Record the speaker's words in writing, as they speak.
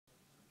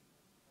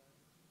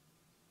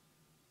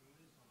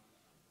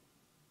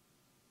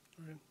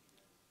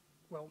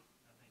Well,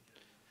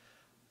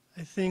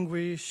 I think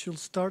we should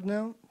start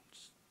now.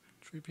 It's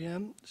 3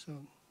 p.m. So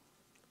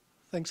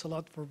thanks a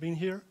lot for being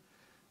here.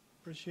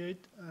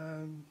 Appreciate.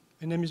 My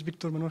name is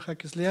Víctor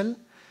Jáquez,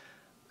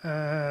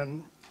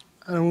 and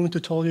I want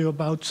to tell you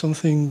about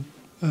something,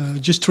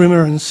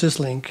 GStreamer and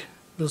SysLink.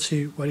 We'll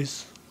see what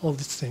is all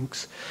these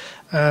things.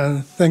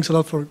 And thanks a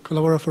lot for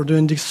Collabora for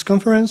doing this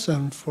conference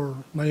and for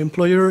my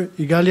employer,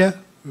 Igalia,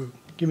 who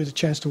gave me the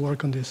chance to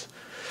work on this.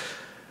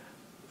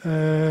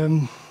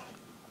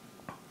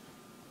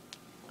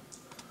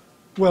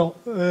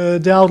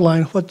 The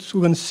outline, what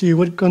we're going to see,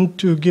 we're going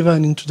to give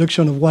an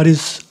introduction of what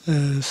is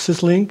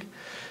SysLink,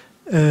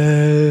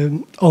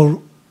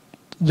 or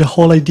the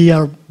whole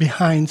idea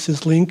behind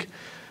SysLink,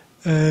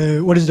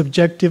 what is the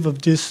objective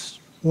of this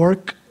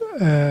work,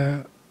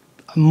 a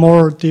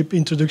more deep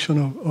introduction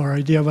of our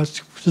idea about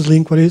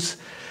SysLink, what is.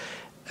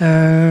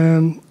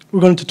 We're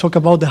going to talk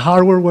about the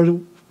hardware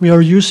we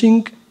are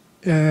using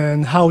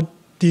and how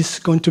this is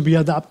going to be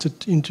adapted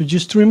into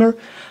GStreamer,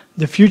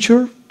 the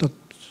future,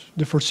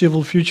 the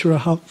foreseeable future,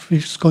 how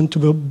it's going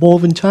to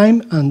evolve in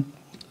time, and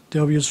the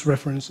obvious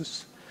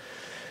references.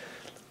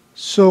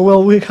 So,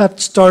 well, we have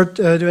to start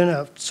doing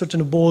a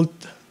certain bold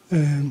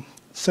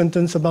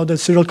sentence about that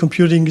serial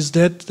computing is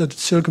dead, that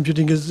serial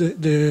computing is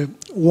the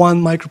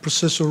one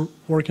microprocessor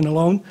working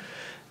alone,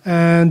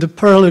 and the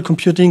parallel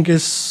computing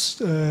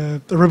is a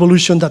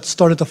revolution that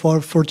started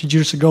about 40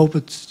 years ago,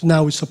 but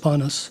now it's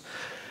upon us,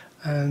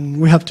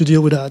 and we have to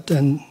deal with that.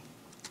 And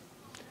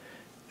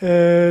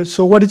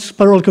so what is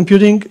parallel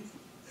computing?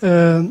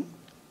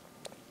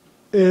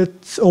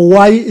 It's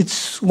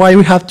why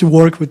we have to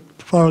work with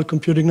parallel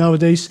computing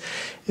nowadays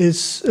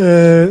is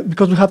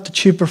because we have the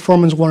cheap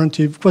performance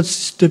guarantee.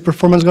 What's the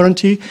performance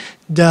guarantee?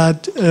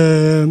 That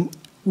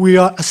we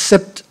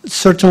accept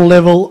certain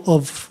level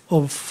of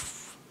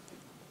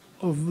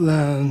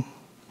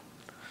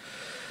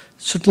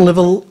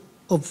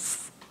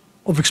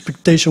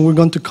expectation. We're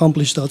going to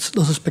accomplish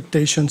those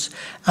expectations.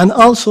 And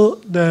also,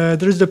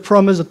 there is the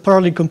promise that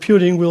parallel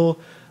computing will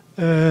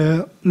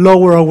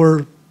lower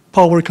our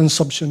power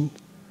consumption.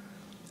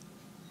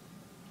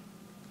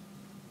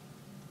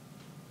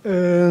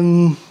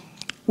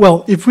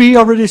 Well, if we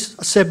already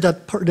accept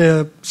that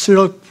the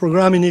serial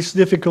programming is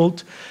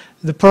difficult,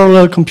 the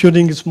parallel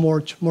computing is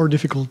more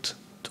difficult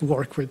to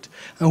work with.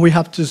 And we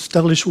have to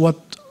establish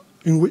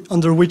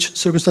under which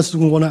circumstances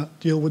we want to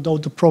deal with all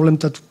the problems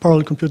that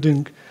parallel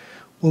computing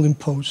will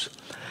impose.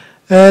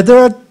 There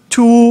are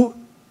two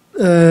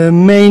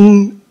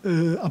main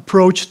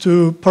approach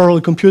to parallel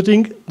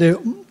computing.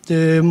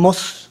 The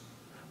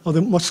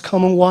most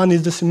common one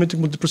is the asymmetric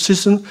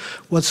multiprocessing,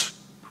 which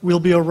will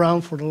be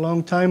around for a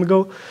long time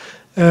ago.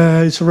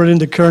 It's already in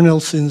the kernel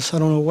since I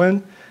don't know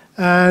when,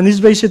 and it's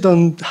based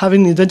on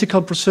having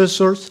identical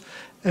processors,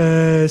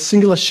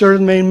 single shared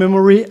main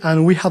memory,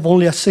 and we have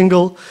only a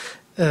single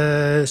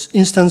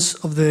instance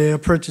of the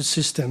operating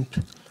system.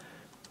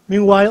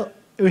 Meanwhile,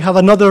 we have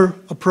another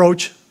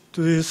approach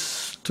to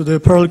the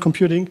parallel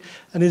computing,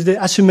 and it's the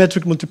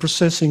asymmetric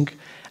multiprocessing.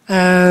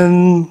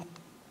 And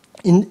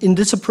in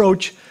this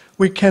approach,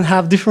 we can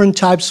have different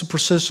types of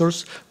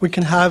processors. We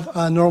can have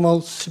a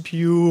normal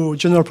CPU,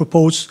 general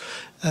purpose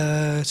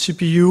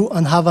CPU,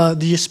 and have a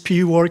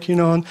DSP working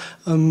on,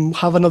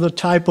 have another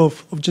type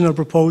of general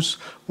purpose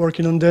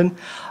working on them.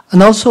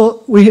 And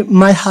also, we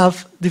might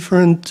have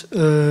different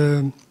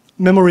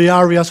memory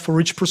areas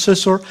for each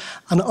processor,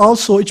 and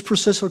also each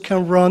processor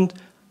can run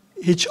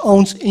its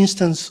own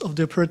instance of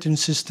the operating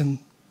system.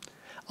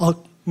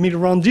 May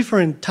run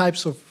different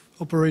types of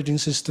operating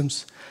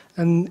systems.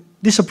 And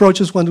this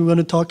approach is what we're going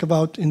to talk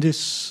about in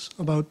this,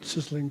 about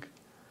SysLink.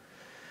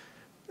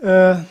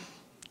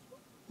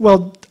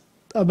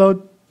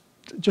 About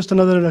just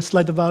another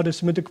slide about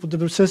asymmetric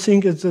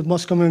multiprocessing. It's the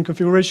most common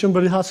configuration,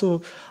 but it has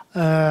also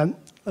a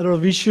lot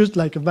of issues,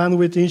 like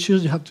bandwidth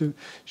issues. You have to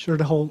share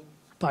the whole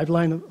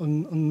pipeline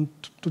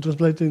to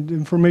translate the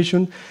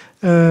information.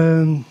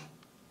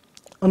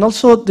 And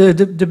also,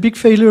 the big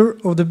failure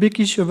or the big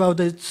issue about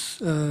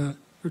its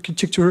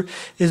architecture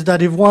is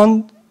that if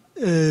one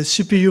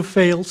CPU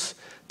fails,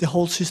 the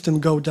whole system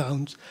goes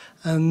down,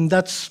 and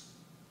that's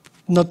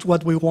not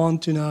what we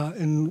want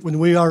when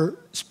we are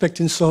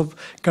expecting some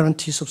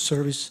guarantees of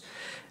service.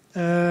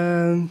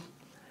 And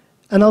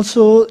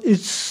also,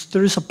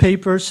 there is a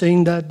paper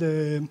saying that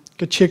the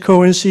cache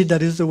coherency,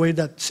 that is the way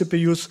that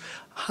CPUs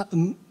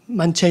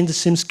maintain the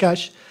same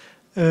cache,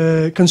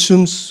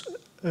 consumes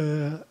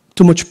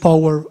too much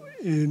power.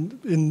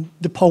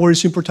 The power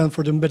is important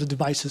for the embedded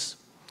devices.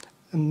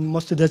 And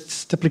mostly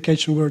that's the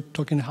application we're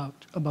talking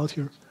about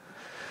here.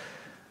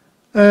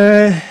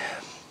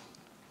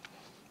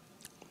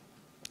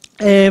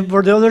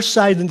 For the other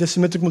side, in the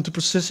asymmetric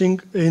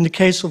multiprocessing, in the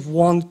case of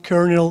one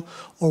kernel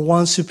or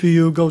one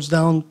CPU goes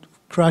down,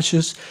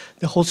 crashes,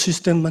 the whole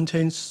system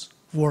maintains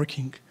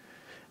working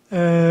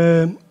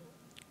in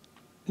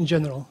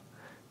general.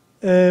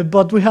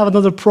 But we have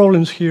another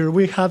problems here.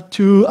 We have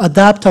to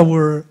adapt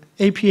our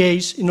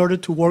APIs in order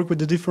to work with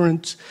the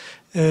different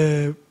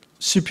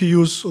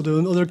CPUs or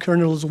the other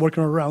kernels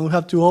working around. We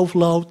have to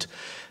offload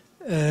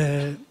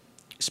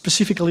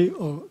specifically,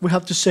 we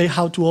have to say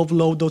how to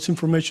offload those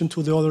information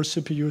to the other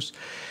CPUs.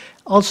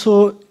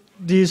 Also,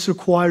 this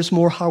requires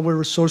more hardware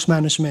resource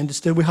management.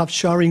 Instead, we have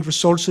sharing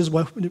resources.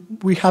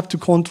 We have to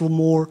control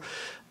more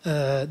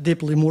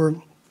deeply,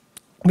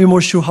 be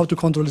more sure how to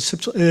control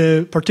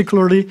it,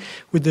 particularly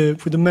with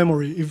the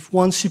memory. If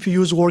one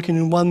CPU is working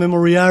in one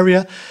memory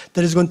area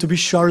that is going to be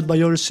shared by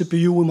other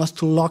CPU, we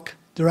must lock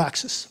their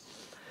access.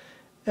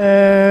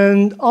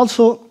 And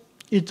also,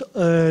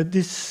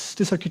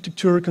 this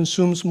architecture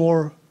consumes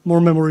more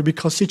memory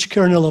because each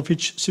kernel of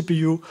each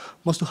CPU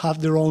must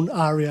have their own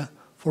area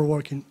for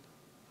working.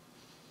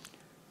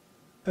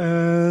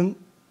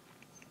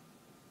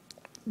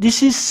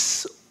 This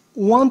is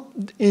one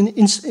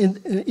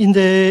in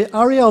the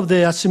area of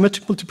the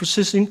asymmetric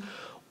multiprocessing.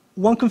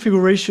 One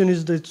configuration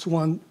is this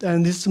one,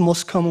 and this is the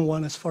most common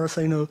one as far as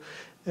I know.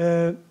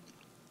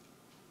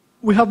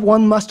 We have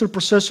one master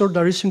processor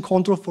that is in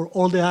control for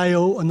all the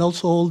I/O and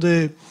also all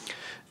the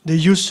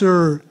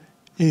user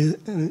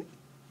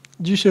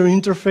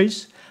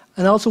interface,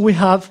 and also we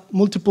have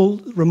multiple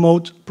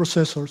remote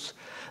processors.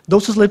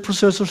 Those slave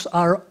processors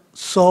are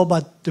saw by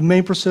the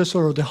main processor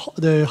or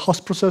the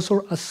host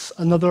processor as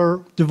another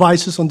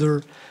devices on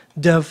their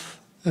dev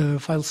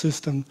file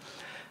system.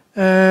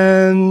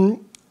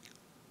 And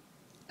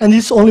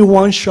it's only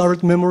one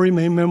shared memory,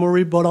 main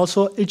memory, but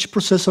also each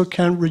processor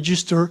can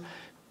register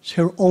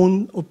her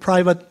own or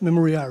private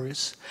memory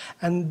areas.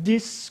 And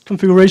this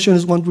configuration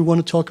is what we want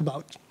to talk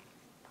about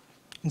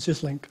in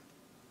SysLink.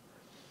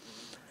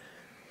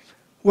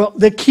 Well,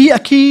 a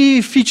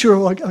key feature,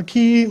 or a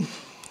key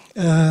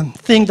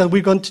thing that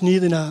we're going to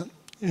need in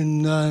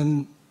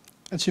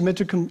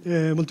asymmetric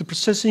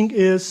multiprocessing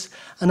is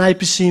an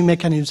IPC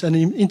mechanism,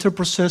 an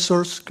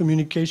interprocessors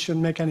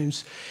communication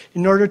mechanism,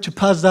 in order to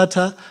pass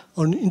data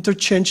on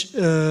interchange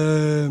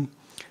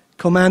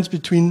commands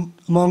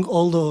among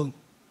all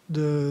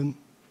the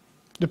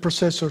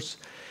processors.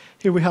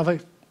 Here we have a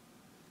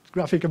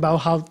graphic about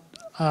how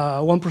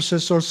one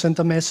processor sent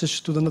a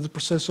message to another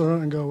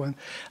processor and go on.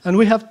 And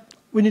we have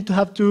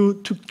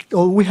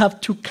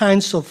two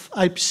kinds of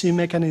IPC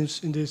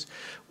mechanisms in this.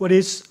 What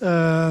is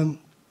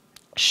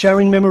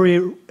sharing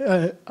memory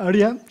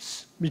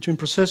areas between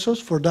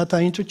processors for data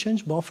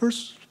interchange,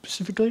 buffers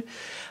specifically,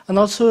 and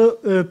also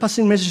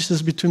passing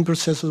messages between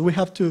processors. We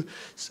have to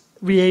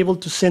be able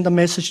to send a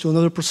message to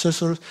another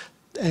processor,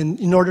 and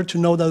in order to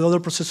know that the other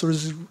processor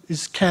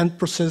can't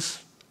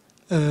process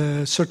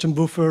a certain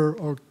buffer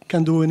or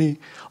can do any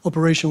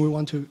operation we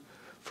want to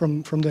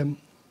from them.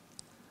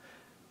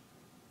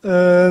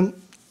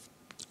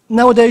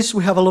 Nowadays,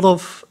 we have a lot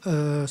of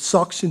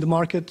SoCs in the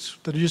market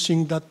that are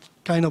using that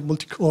kind of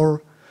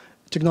multi-core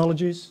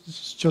technologies. This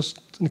is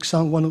just an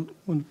example,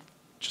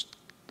 just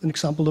an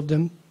example of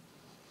them.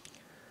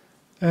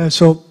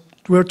 So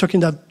we're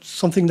talking about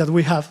something that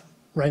we have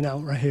right now,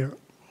 right here.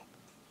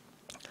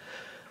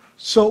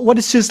 So what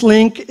is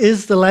SysLink?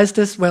 Is the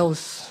latest, well,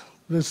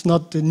 it's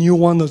not the new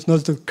one, it's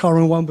not the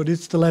current one, but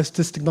it's the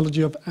latest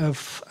technology of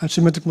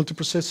asymmetric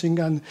multiprocessing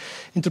and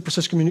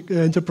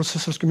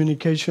interprocessors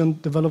communication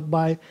developed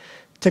by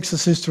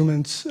Texas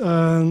Instruments.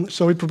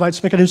 So it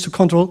provides mechanisms to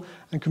control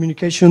and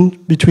communication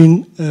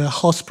between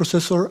host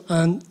processor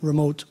and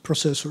remote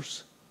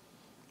processors.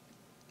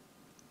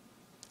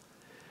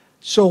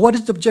 So what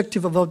is the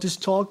objective about this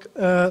talk?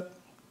 I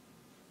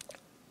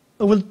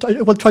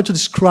will try to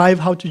describe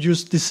how to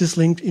use this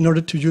SysLink in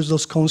order to use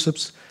those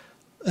concepts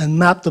and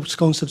map those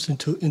concepts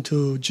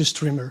into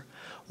GStreamer.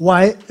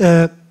 Why?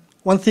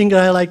 One thing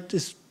that I like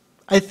is,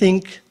 I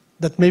think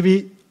that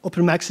maybe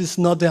OpenMAX is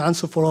not the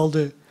answer for all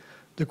the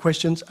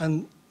questions,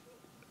 and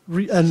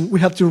we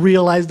have to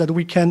realize that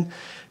we can,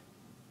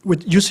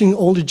 with using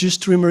only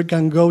GStreamer,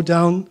 can go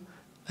down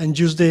and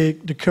use the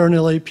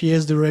kernel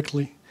APIs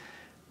directly.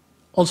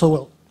 Also,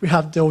 well, we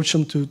have the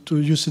option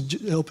to use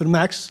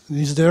OpenMAX, and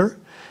it's there,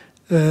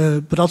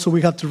 but also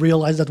we have to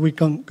realize that we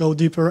can go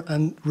deeper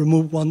and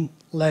remove one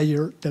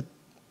layer that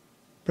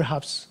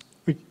perhaps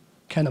we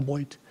can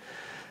avoid.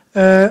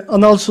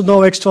 And also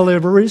no extra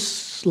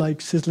libraries like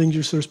SysLink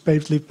user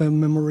space, lib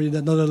memory,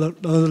 and other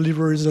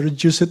libraries that are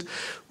used.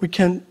 We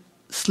can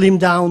slim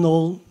down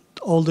all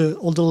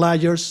the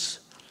layers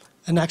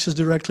and access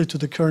directly to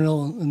the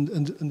kernel and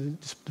the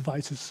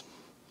devices.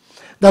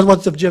 That's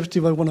what the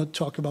objective I want to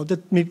talk about.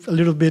 That may be a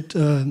little bit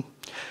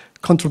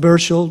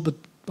controversial, but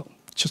well,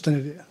 just an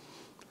idea.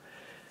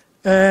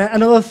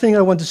 Another thing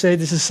I want to say,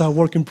 this is a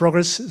work in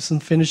progress. It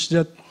isn't finished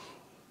yet.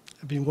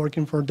 I've been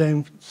working for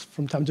them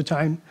from time to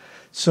time.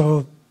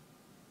 So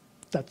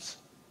that's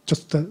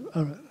just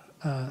to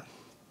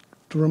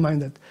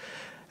remind that.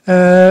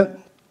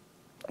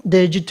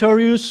 The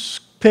Gitorius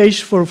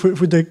page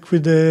with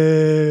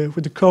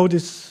the code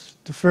is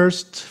the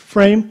first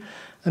frame,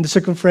 and the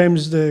second frame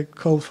is the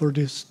code for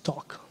this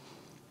talk.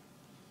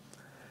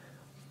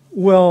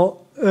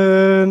 Well,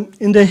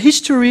 in the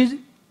history,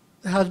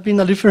 there has been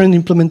a different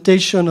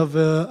implementation of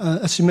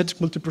asymmetric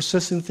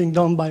multiprocessing thing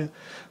done by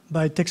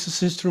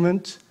Texas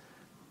Instruments.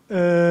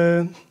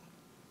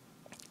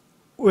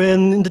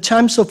 When in the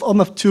times of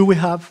OMAP2, we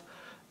have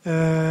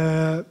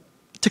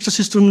Texas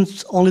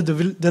Systems only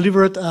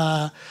delivered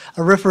a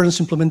reference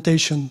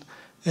implementation.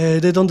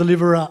 They don't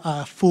deliver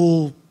a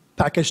full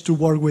package to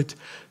work with.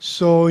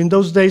 So in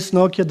those days,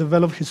 Nokia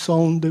developed its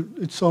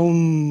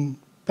own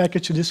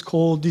package. It is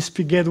called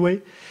DSP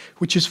Gateway,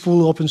 which is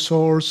full open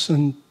source,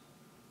 and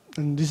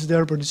this is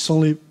there, but it's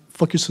only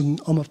focused on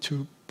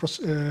OMAP2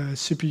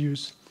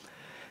 CPUs.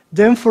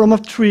 Then for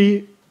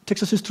OMAP3,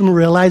 Texas Systems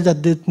realized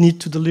that they need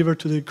to deliver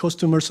to the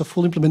customers a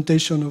full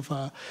implementation of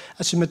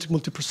asymmetric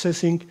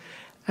multiprocessing,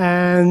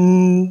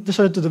 and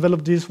decided to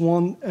develop this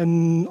one,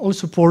 and only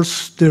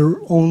supports their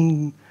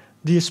own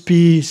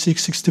DSP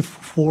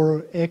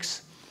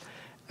 664X.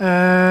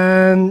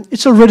 And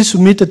it's already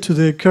submitted to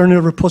the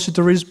kernel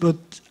repositories, but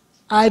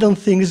I don't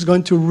think it's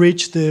going to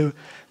reach the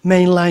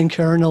mainline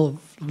kernel of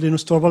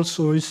Linux Torvalds,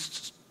 so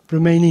it's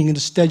remaining in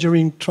the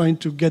staging, trying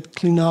to get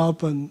cleaned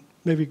up, and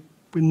maybe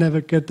we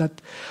never get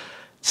that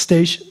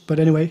stage, but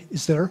anyway,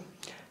 it's there.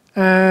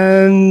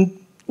 And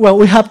well,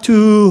 we have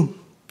two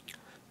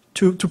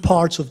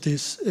parts of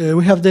this.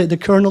 We have the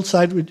kernel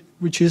side,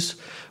 which is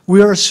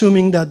we are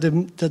assuming that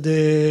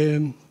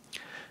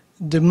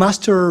the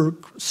master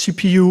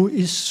CPU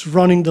is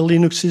running the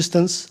Linux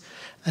instance,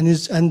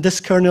 and this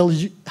kernel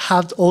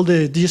had all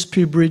the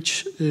DSP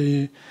bridge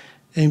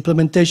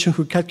implementation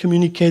who can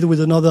communicate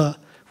with another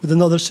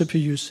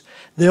CPUs.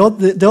 The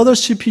other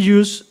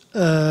CPUs,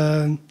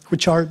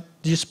 which are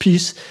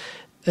DSPs,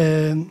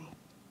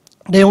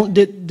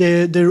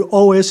 their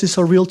OS is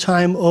a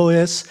real-time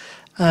OS,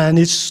 and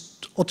it's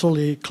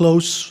totally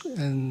closed,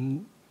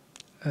 and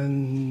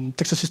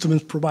Texas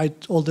Systems provide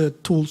all the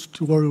tools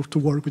to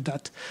work with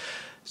that.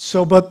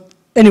 So, but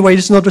anyway,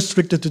 it's not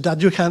restricted to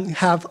that. You can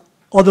have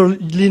other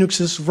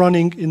Linuxes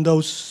running in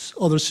those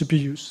other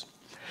CPUs.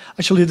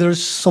 Actually,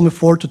 there's some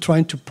effort to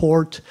trying to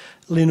port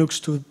Linux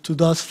to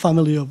those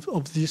family of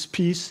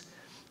DSPs,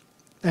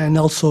 and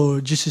also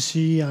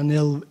GCC and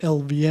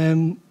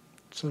LVM,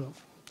 sort of.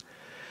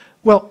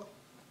 Well,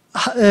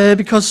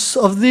 because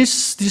of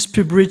this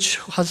DSP bridge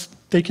has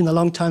taken a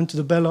long time to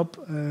develop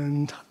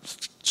and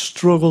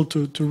struggled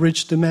to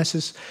reach the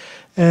masses,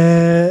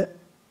 the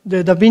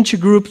DaVinci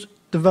group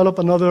developed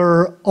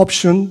another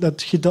option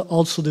that hit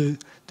also the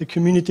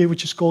community,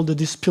 which is called the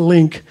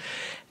SysLink,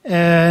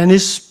 and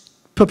it's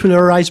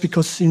popularized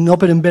because in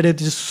Open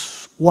Embedded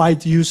is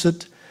wide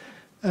used.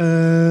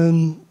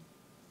 But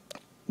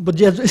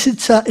yeah,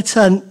 it's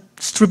a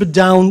stripped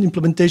down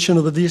implementation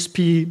of the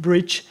DSP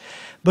bridge,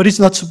 but it's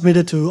not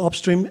submitted to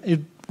upstream.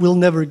 It will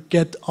never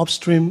get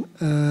upstream.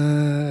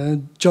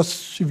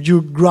 Just if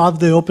you grab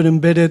the Open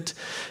Embedded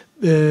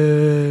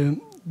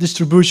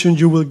distribution,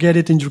 you will get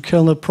it in your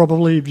kernel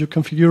probably if you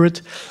configure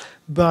it.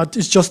 But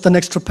it's just an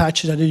extra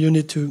patch that you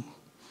need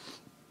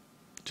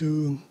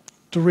to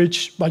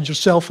reach by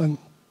yourself and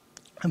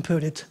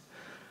put it.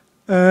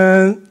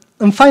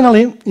 And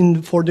finally,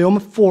 for the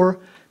OMAP4,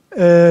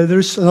 there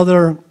is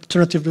another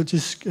alternative that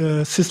is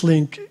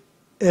SysLink.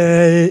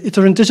 Its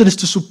orientation is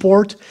to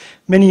support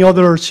many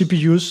other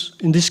CPUs.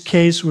 In this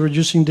case, we're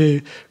using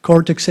the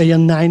Cortex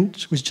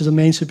AM9, which is the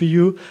main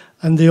CPU,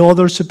 and the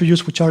other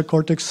CPUs, which are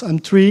Cortex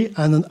M3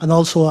 and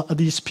also a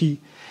DSP.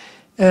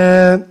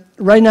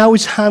 Right now,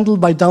 it's handled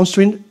by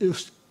downstream.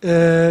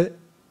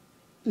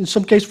 In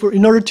some case,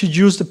 in order to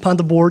use the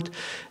panda-board,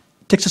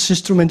 Texas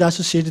Instruments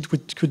associated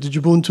with the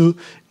Ubuntu,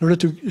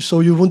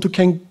 so Ubuntu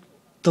can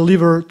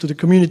deliver to the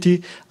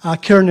community a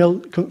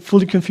kernel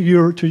fully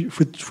configured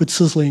with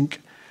SysLink.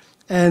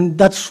 And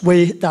that's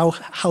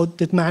how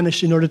they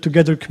managed in order to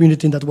get their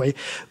community in that way.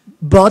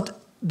 But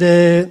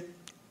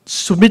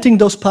submitting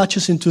those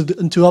patches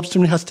into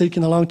upstream has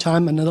taken a long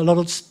time and a lot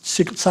of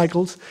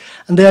cycles.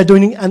 And they are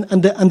doing,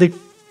 and the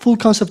full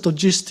concept of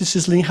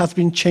SysLink has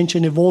been changed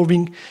and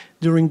evolving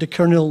during the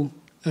kernel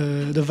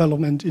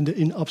development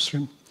in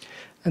upstream.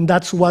 And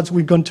that's what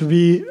we're going to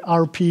be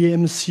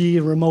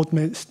RPMC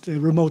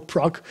remote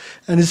proc,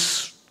 and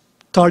it's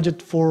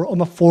target for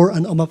OMAP4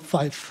 and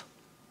OMAP5.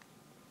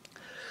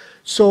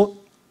 So,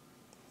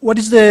 what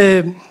is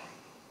the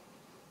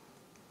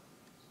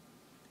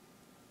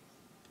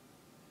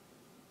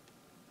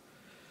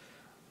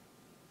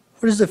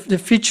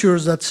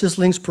features that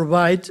SysLinks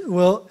provide?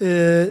 Well,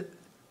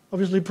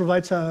 obviously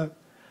provides a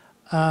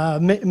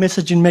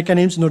messaging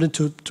mechanism in order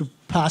to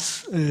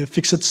pass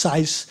fixed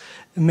size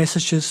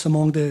messages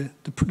among the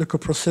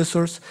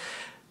coprocessors.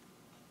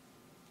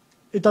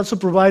 It also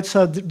provides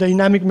a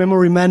dynamic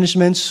memory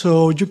management,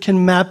 so you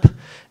can map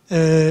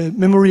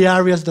memory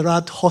areas that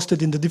are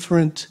hosted in the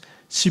different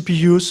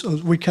CPUs. So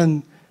we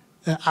can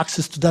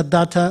access to that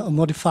data or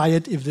modify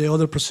it if the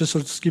other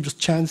processors give us a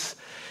chance.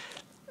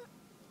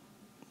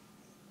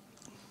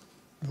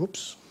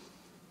 Oops.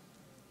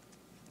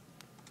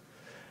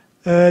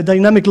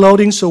 Dynamic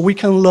loading, so we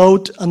can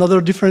load another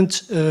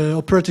different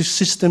operating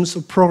systems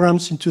or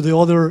programs into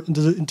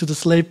the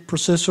slave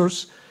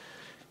processors.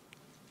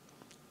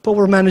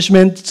 Power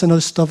management, it's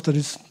another stuff that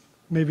is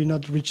maybe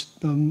not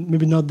reached,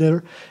 maybe not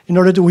there. In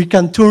order to, we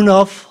can turn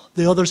off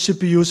the other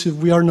CPUs if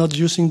we are not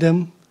using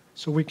them,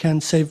 so we can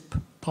save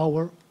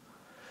power.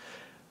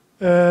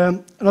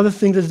 Another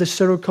thing is the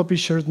zero copy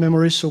shared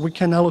memory, so we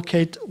can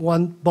allocate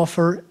one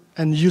buffer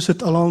and use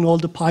it along all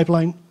the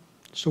pipeline,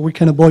 so we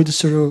can avoid the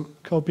zero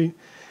copy.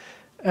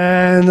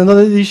 And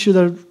another issue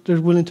that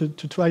they're willing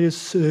to try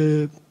is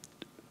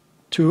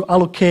to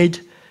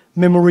allocate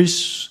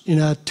memories in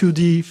a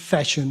 2D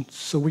fashion,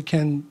 so we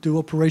can do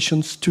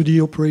operations,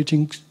 2D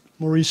operating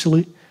more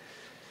easily.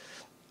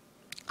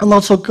 And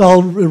also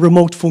call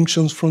remote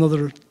functions from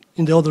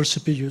in the other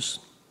CPUs.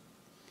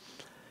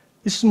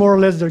 This is more or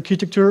less the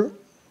architecture.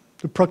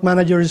 The proc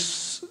manager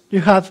is,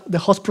 you have the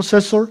host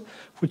processor,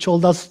 which all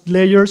does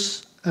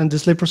layers, and the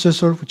slave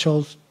processor, which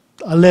all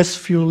less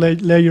few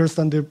layers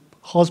than the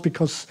host,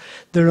 because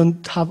they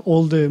don't have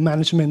all the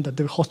management that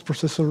the host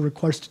processor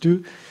requires to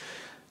do.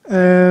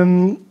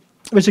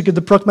 Basically,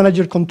 the proc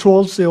manager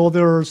controls the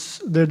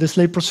others, the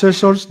slave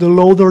processors. The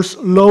loaders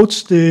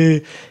loads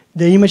the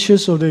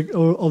images of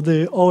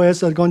the OS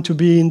that are going to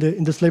be in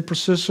the slave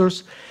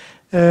processors.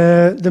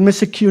 The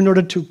message queue in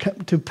order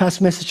to pass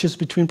messages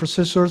between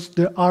processors.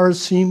 The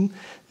RSIM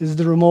is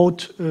the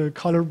remote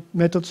color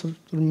method, so I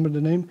remember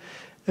the name.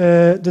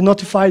 The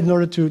notify in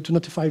order to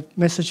notify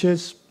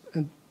messages,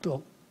 and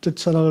well,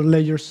 that's another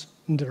layers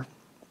in there.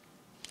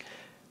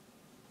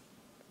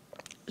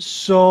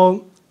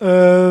 So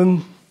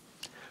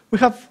we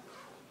have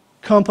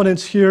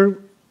components here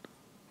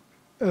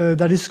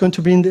that is going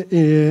to be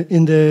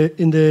in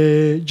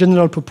the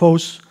general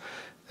purpose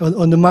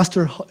on the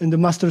master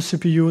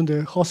CPU and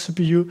the host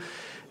CPU,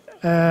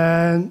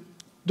 and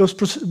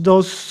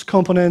those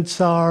components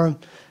are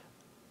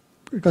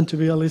going to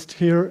be a list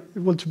here. It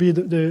will be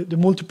the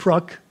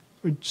multiproc,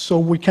 so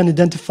we can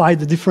identify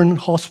the different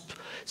host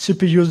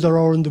CPUs that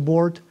are on the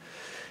board.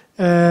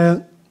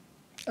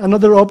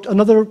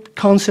 Another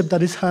concept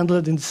that is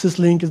handled in the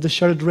SysLink is the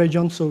shared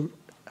region. So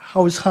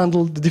how is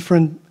handled the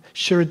different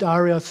shared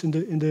areas in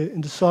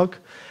the SoC.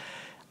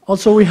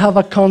 Also, we have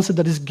a concept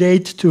that is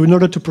gate in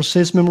order to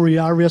process memory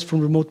areas from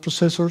remote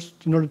processors,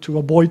 in order to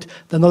avoid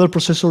that another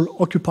processor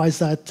occupies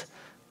that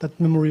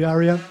memory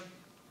area.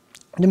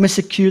 The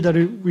message queue that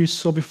we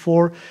saw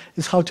before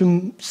is how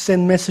to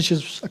send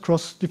messages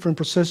across different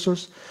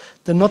processors.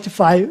 The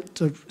notify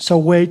is a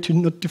way to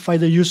notify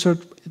the user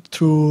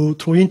through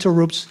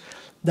interrupts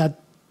that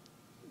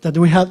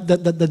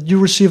you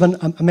receive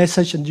a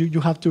message and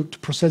you have to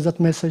process that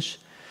message.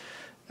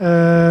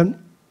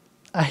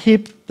 A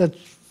heap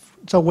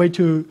that's a way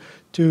to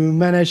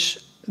manage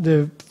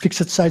the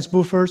fixed size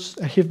buffers.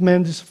 A heap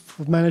mem is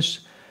to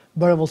manage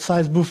variable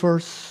size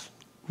buffers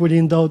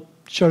within that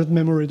shared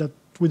memory that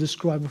we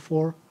described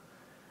before.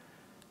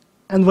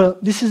 And well,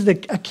 this is a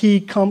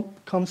key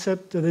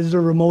concept that is the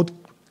remote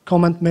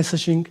command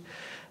messaging.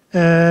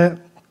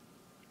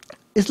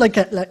 It's like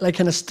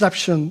an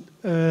abstraction,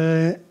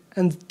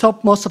 and the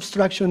topmost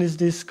abstraction is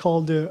this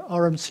called the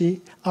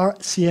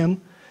RCM,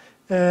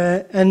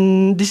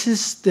 and this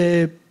is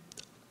the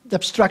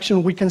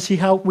abstraction. We can see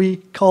how we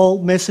call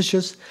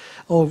messages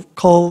or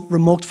call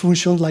remote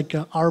functions like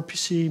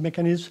RPC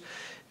mechanism,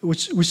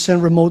 which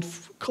send remote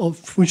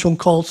function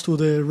calls to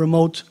the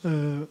remote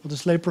the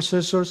slave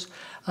processors,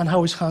 and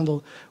how it's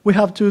handled. We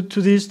have to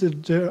this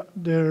the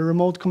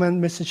remote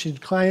command messaging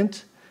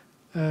client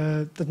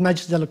that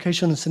matches the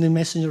allocation and sending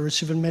message or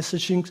receiving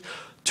messaging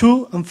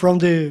to and from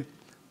the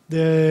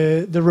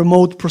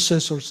remote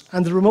processors.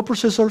 And the remote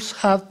processors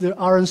have the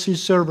RNC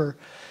server,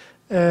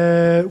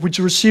 which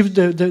receives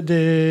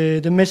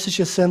the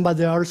messages sent by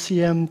the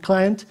RCM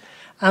client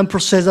and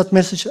process that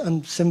message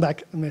and send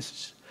back a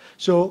message.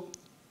 So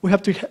we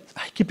have to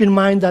keep in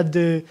mind that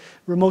the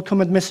remote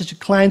command message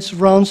clients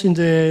runs in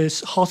the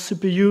host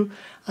CPU,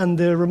 and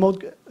the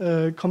remote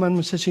command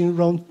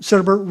messaging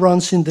server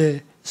runs in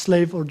the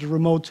slave or the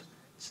remote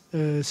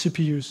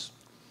CPUs.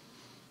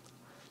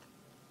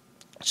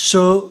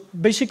 So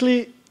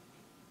basically,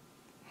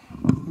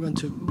 I'm going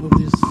to move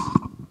this.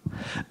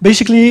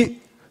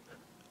 Basically,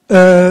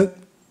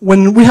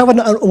 when we have an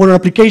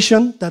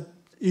application that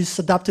is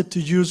adapted to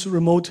use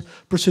remote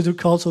procedure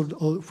calls or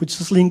which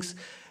SysLinks,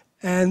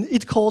 and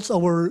it calls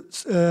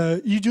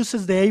it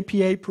uses the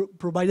API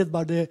provided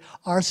by the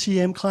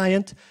RCM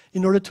client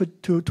in order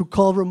to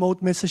call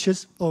remote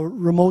messages or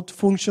remote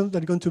functions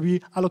that are going to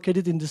be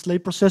allocated in the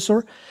slave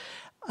processor.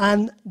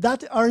 And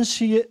that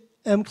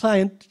RCM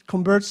client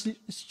converts,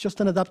 it's just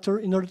an adapter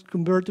in order to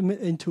convert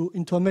into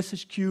a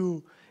message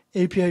queue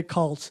API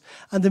calls.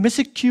 And the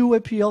message queue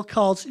API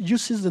calls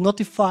uses the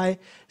notify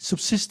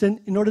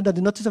subsystem in order that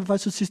the notify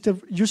subsystem,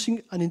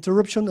 using an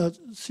interruption, a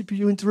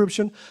CPU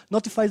interruption,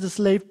 notifies the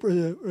slave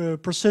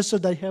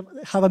processor that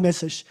have a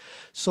message.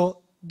 So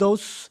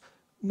those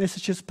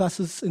messages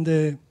passes at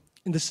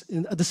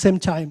the same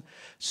time.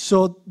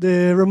 So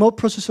the remote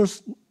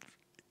processors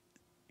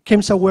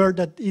becomes aware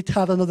that it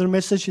had another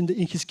message in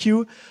his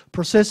queue,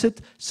 process it,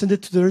 send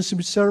it to the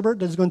RCM server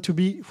that's going to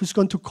be, who's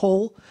going to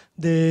call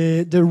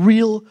the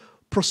real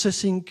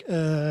processing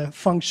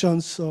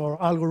functions or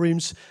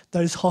algorithms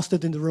that is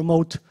hosted in the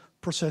remote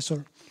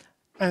processor.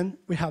 And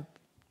we have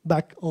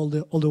back all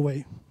the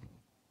way.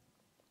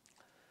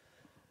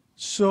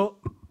 So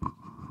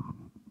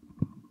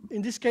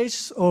in this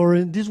case, or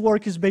in this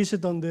work is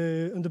based on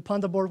the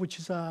panda-board, which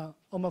is a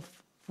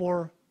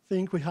OMA4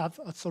 thing we have,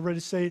 as already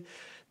said.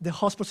 The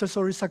host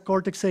processor is a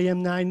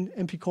Cortex-AM9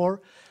 MP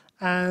core,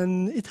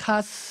 and it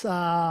has,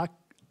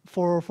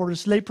 for the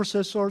slave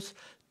processors,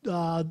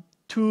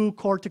 two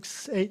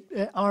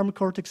ARM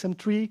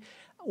Cortex-M3,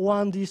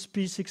 one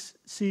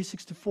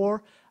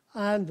DSP-C64,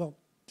 and well,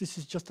 this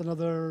is just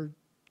another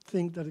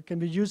thing that it can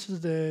be used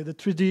as the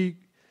 3D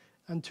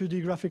and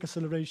 2D graphic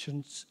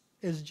accelerations,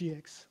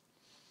 SGX.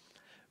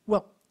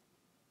 Well,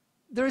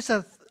 there is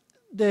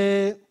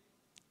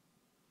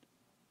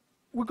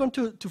we're going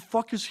to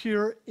focus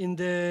here in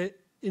the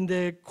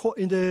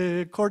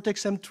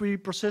Cortex M3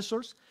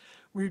 processors.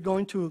 We're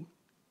going to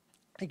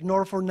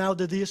ignore for now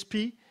the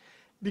DSP,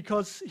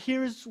 because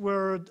here is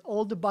where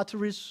all the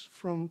batteries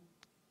for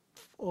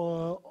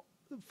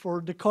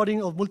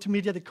decoding of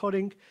multimedia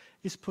decoding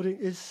is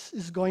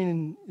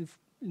going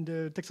in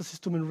the Texas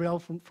system in real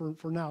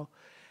for now.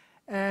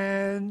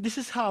 And this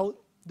is how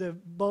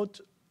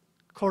both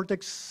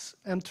Cortex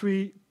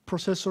M3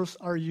 processors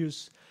are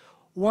used.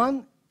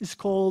 One is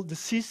called the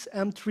Sys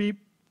M3,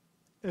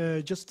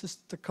 just as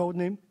the code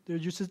name they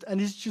use it,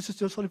 and it's used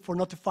just only for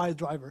notifier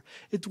driver.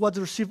 It would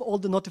receive all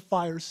the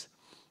notifiers.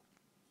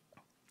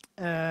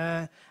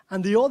 And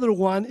the other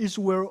one is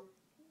where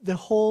the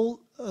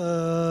whole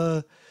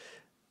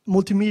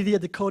multimedia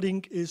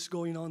decoding is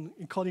going on,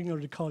 encoding or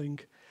decoding.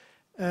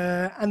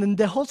 And then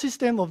the whole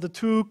system of the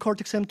two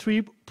Cortex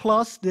M3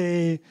 plus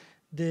the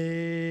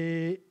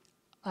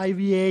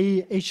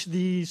IVA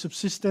HD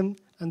subsystem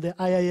and the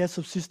IIS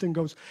subsystem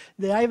goes.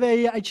 The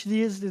IVA HD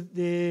is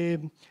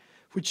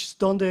which is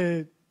done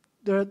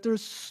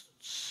there's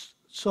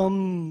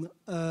some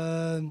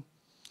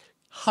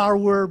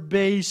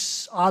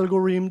hardware-based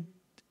algorithm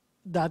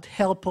that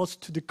help us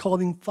to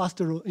decoding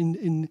faster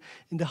in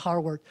the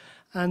hardware.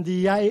 And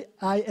the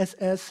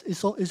ISS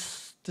is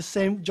the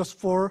same just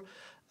for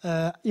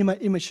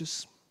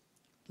images,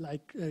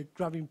 like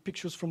grabbing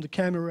pictures from the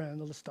camera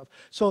and all the stuff.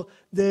 So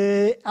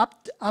the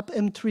app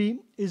M3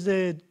 is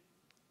the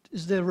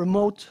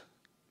remote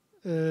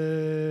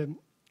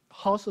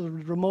host or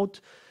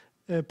remote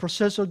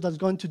processor that's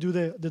going to do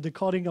the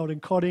decoding or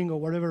encoding or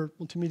whatever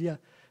multimedia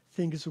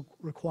thing is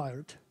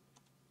required.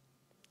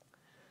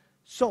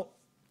 So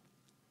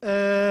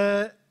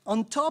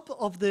on top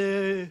of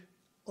the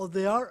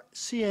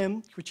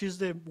RCM, which is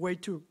the way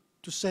to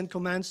send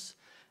commands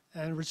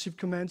and receive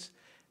commands,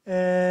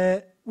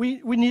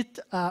 we need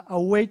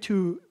a way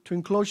to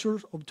enclosure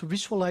or to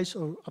visualize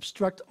or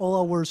abstract all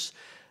our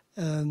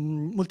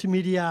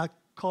multimedia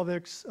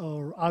codecs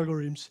or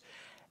algorithms.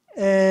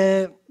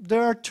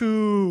 There are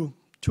two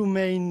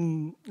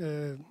main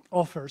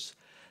offers.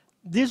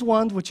 This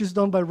one, which is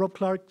done by Rob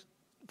Clark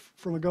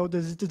from ago,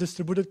 this is the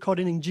distributed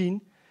coding engine,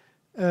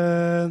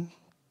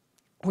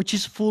 which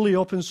is fully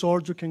open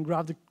source. You can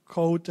grab the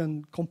code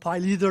and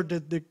compile either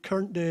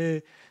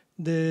the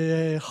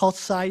host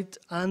side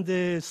and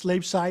the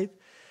slave side,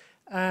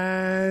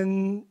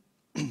 and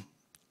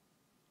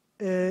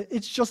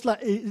it's just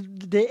like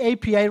the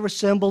API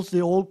resembles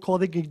the old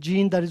codec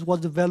engine that was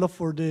developed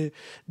for the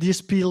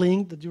DSP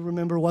link that you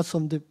remember was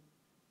on the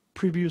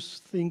previous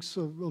things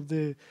of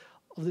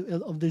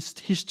this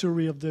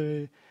history of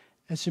the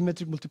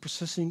asymmetric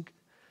multiprocessing,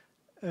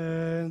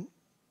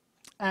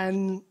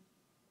 and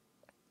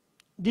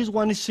this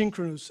one is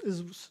synchronous,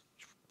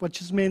 which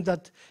just means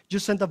that you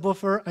send a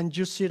buffer and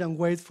you sit and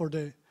wait for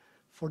the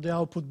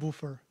output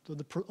buffer,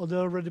 the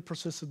already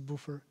processed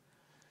buffer.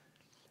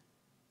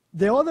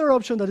 The other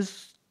option that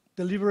is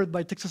delivered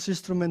by Texas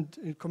Instruments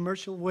in a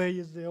commercial way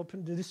is the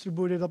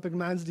distributed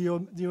OpenMAX, the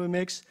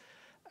OpenMAX,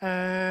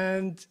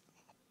 and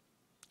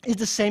it's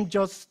the same,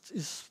 just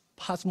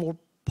has more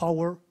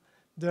power.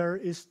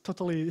 It's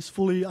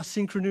fully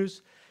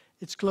asynchronous.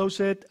 It's closed,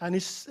 and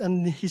its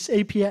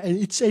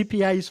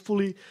API is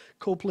fully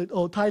coupled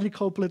or tightly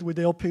coupled with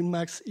the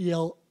OpenMAX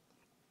EL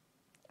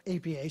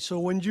API. So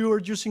when you are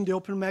using the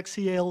OpenMAX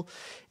EL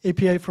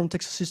API from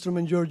Texas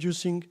Instruments, you are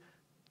using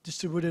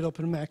distributed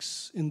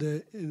OpenMAX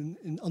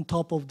on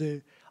top of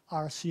the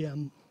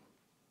RCM.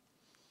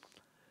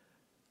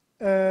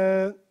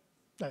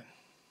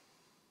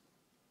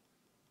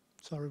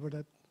 Sorry about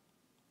that.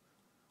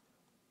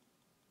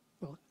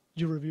 Well,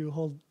 you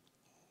review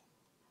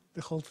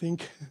the whole thing.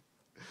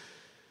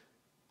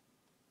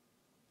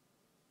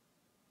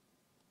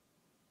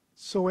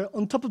 So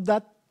on top of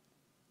that,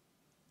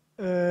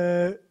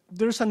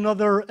 there's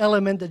another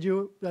element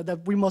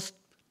that we must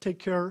take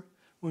care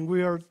when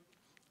we are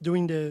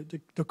doing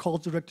the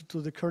calls directed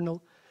to the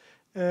kernel.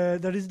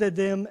 That is the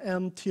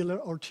DMM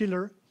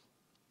tiller,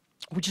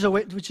 which is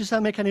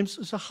a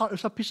mechanism,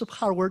 it's a piece of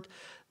hardware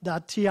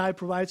that TI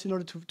provides in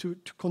order to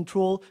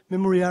control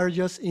memory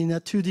areas in a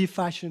 2D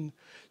fashion.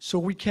 So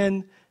we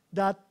can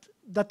that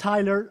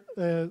tiller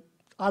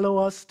allow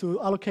us to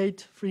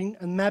allocate freeing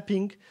and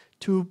mapping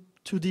to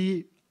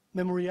 2D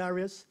memory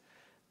areas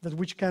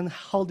which can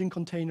hold in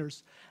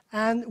containers.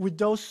 And with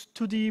those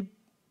 2D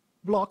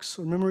blocks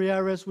or memory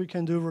areas, we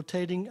can do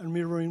rotating and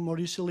mirroring more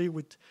easily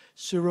with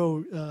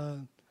zero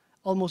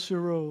almost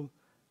zero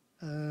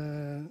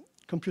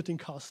computing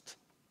cost.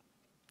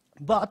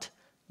 But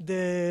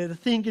the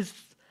thing is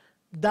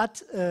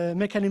that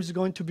mechanism is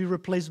going to be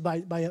replaced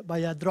by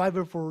a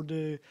driver for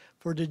the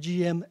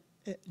GEM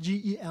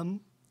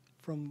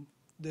from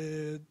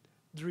the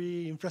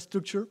DRI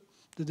infrastructure,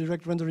 the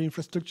direct rendering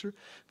infrastructure,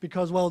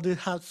 because, well, they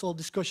had some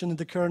discussion in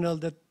the kernel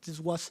that this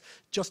was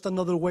just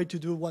another way to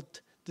do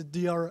what the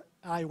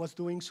DRI was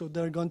doing, so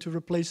they're going to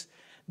replace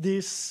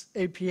this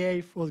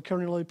APA for the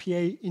kernel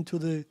APA into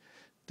the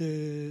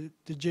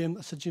GEM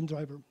as a GEM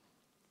driver.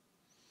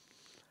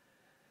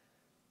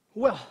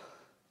 Well,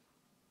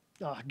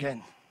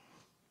 again,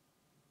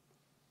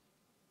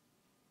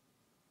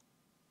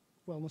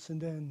 we're almost in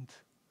the end.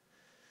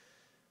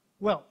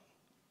 Well,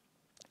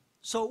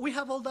 so we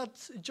have all that.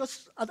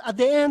 Just at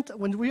the end,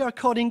 when we are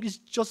coding,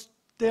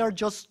 they are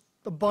just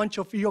a bunch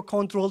of IO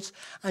controls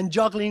and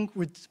juggling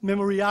with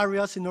memory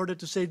areas in order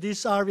to say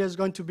this area is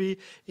going to be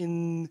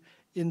in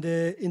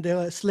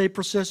the slave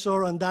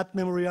processor, and that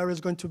memory area is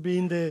going to be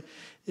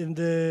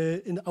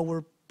in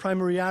our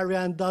primary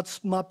area, and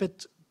that's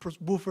mapped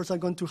buffers are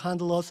going to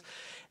handle us.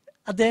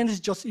 At the end, it's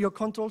just IO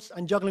controls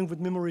and juggling with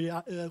memory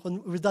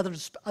with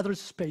other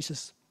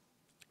spaces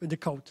with the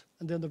code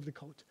at the end of the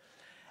code.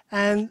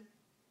 And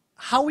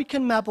how we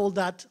can map all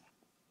that,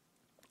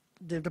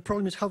 the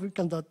problem is how we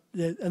can do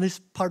that, and it's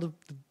part of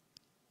the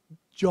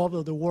job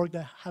or the work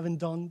that I haven't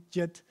done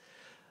yet.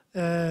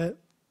 Going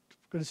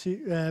to see,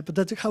 but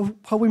that's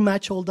how we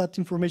match all that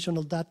information,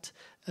 all that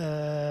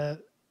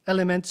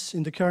elements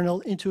in the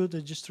kernel into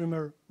the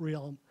GStreamer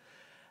realm.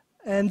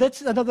 And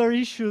that's another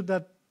issue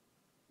that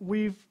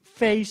we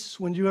face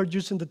when you are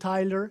using the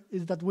tiler,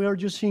 is that we are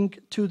using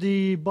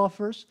 2D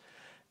buffers,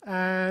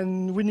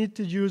 and we need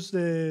to use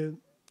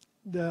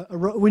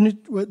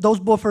those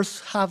buffers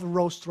have a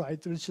roast, right?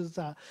 There's just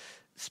a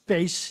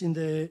space in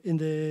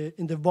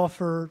the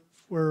buffer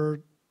where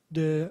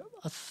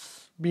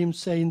as Beam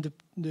saying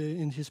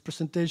in his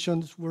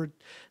presentations, where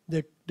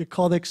the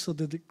codecs, so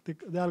the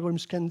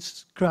algorithms can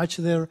scratch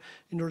there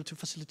in order to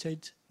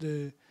facilitate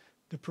the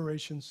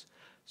operations.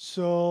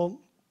 So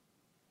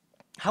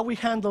how we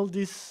handle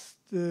this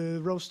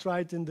roast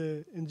right in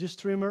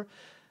GStreamer,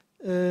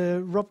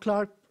 Rob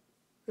Clark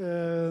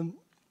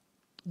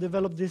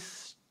developed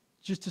this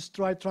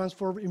GStreamer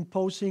transform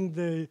imposing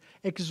the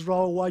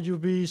XRAW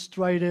YUV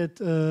striated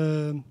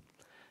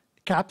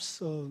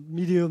caps, or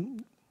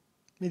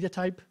media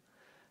type,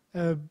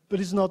 but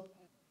it's not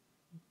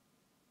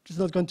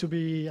going to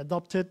be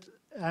adopted,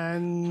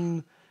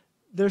 and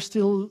there's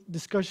still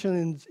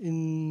discussion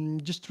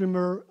in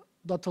GStreamer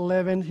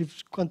 0.11 if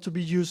it's going to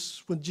be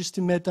used with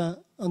GStMeta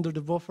under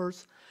the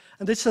buffers,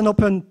 and this is an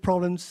open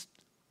problem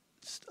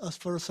as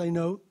far as I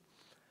know.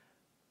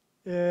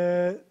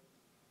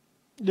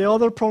 The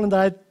other problem that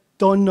I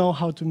don't know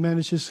how to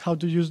manage is how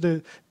to use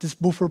this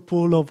buffer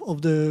pool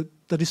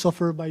that is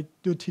offered by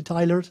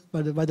tilers,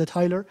 by the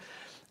tiler,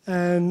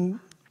 and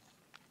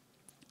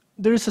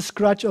there is a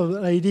scratch of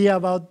an idea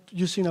about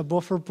using a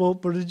buffer pool,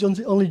 but it's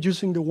only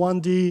using the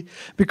 1D,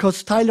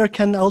 because tiler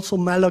can also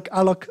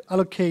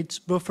allocate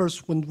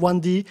buffers with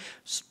 1D,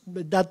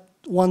 but that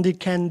 1D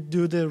can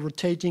do the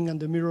rotating and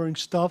the mirroring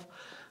stuff,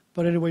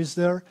 but anyways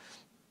there.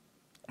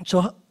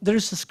 So there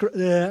is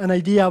an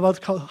idea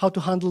about how to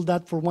handle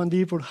that for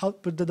 1D,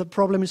 but the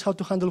problem is how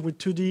to handle with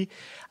 2D,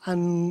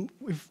 and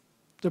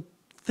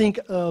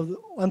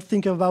I'm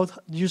thinking about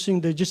using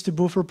the GST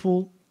buffer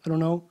pool. I don't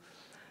know.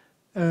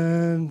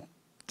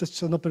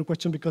 That's an open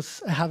question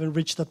because I haven't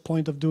reached that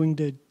point of doing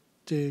the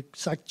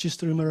exact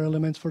GStreamer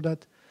elements for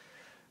that.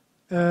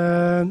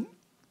 And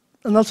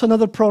also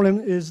another problem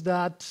is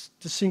that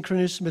the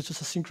synchronous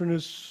versus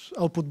asynchronous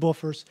output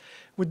buffers.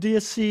 With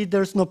DSC,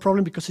 there's no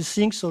problem because it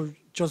syncs, so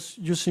just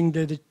using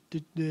the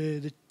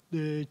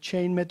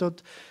chain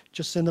method,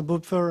 just send a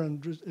buffer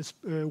and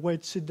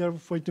sit there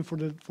waiting for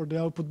the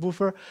output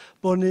buffer.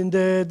 But in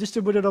the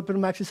distributed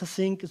OpenMAX, it's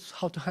async. It's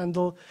how to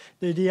handle.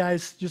 The idea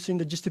is using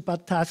the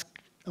GSTPath task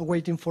and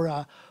waiting for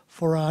a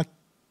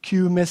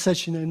queue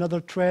message in another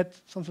thread,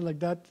 something like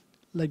that,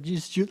 like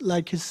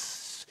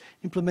is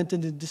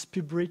implemented in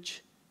DSP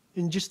bridge,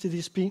 in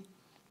GSTDSP,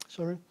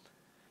 sorry.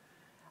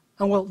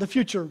 And well, the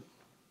future.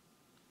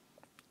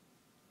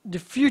 The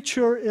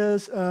future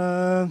is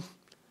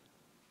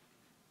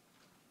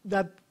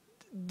that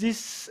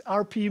this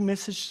RP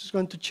message is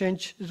going to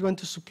change, is going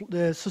to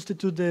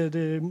substitute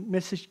the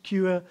message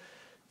queue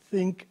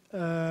thing,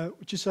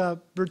 which is a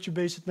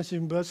virtue-based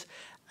messaging bus.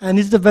 And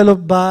it's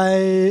developed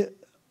by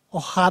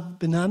Ohad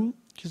Benan.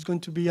 He's going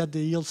to be at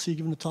the ELC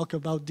giving a talk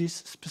about this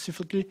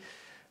specifically.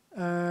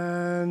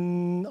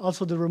 And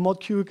also the remote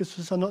queue, because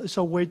it's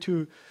a way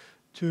to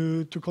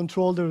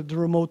control the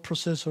remote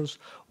processors.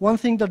 One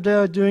thing that they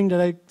are doing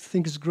that I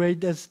think is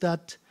great is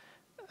that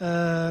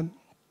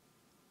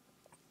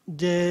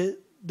the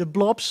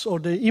blobs or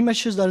the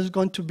images that is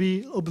going to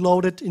be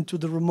uploaded into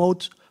the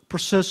remote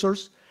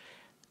processors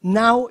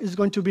now is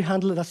going to be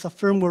handled as a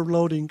firmware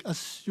loading,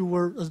 as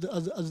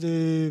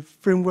the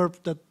firmware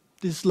that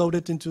this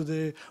loaded into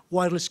the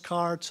wireless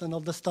cards and all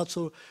that stuff.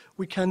 So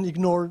we can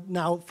ignore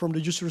now from the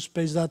user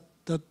space that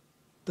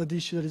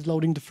issue that is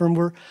loading the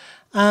firmware.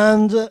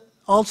 And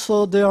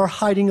also, they are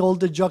hiding all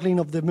the juggling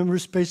of the memory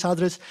space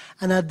address.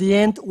 And at the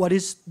end, what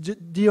is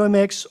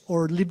DOMX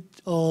or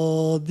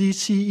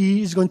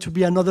DCE is going to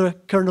be another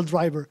kernel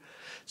driver.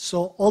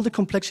 So all the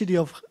complexity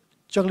of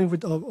juggling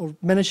with or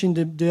managing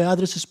the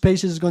address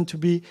space is going to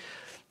be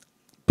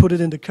put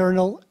it in the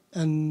kernel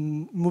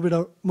and move it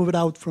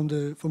out from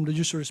the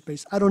user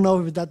space. I don't know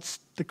if that's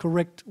the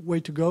correct way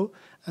to go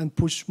and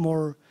push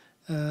more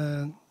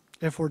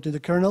effort in the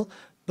kernel,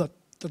 but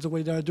that's the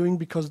way they are doing,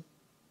 because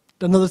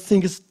another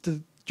thing is that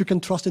you can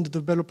trust in the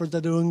developers that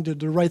are doing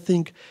the right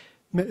thing,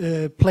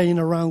 playing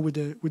around with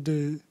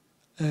the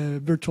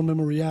virtual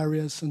memory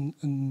areas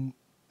and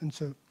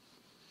so.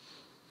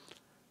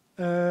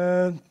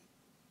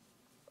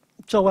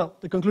 So well,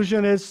 the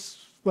conclusion is,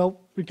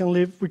 well, we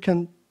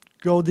can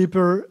go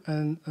deeper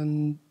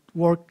and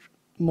work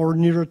more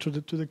nearer to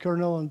the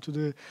kernel and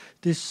to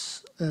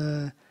these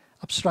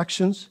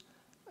abstractions.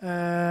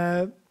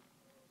 And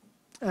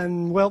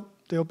well,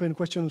 the open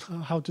question is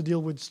how to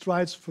deal with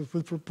strides for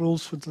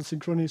pools with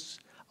asynchronous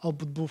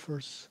output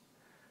buffers.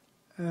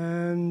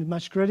 And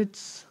much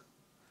credits.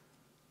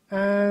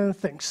 And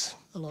thanks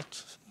a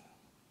lot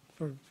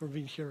for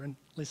being here and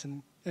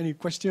listening. Any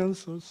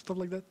questions or stuff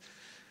like that?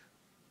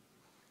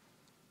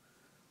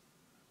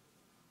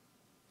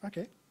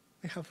 Okay,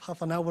 I have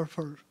half an hour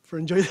for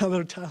enjoying the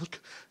other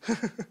talk.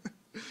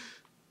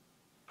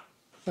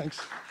 Thanks.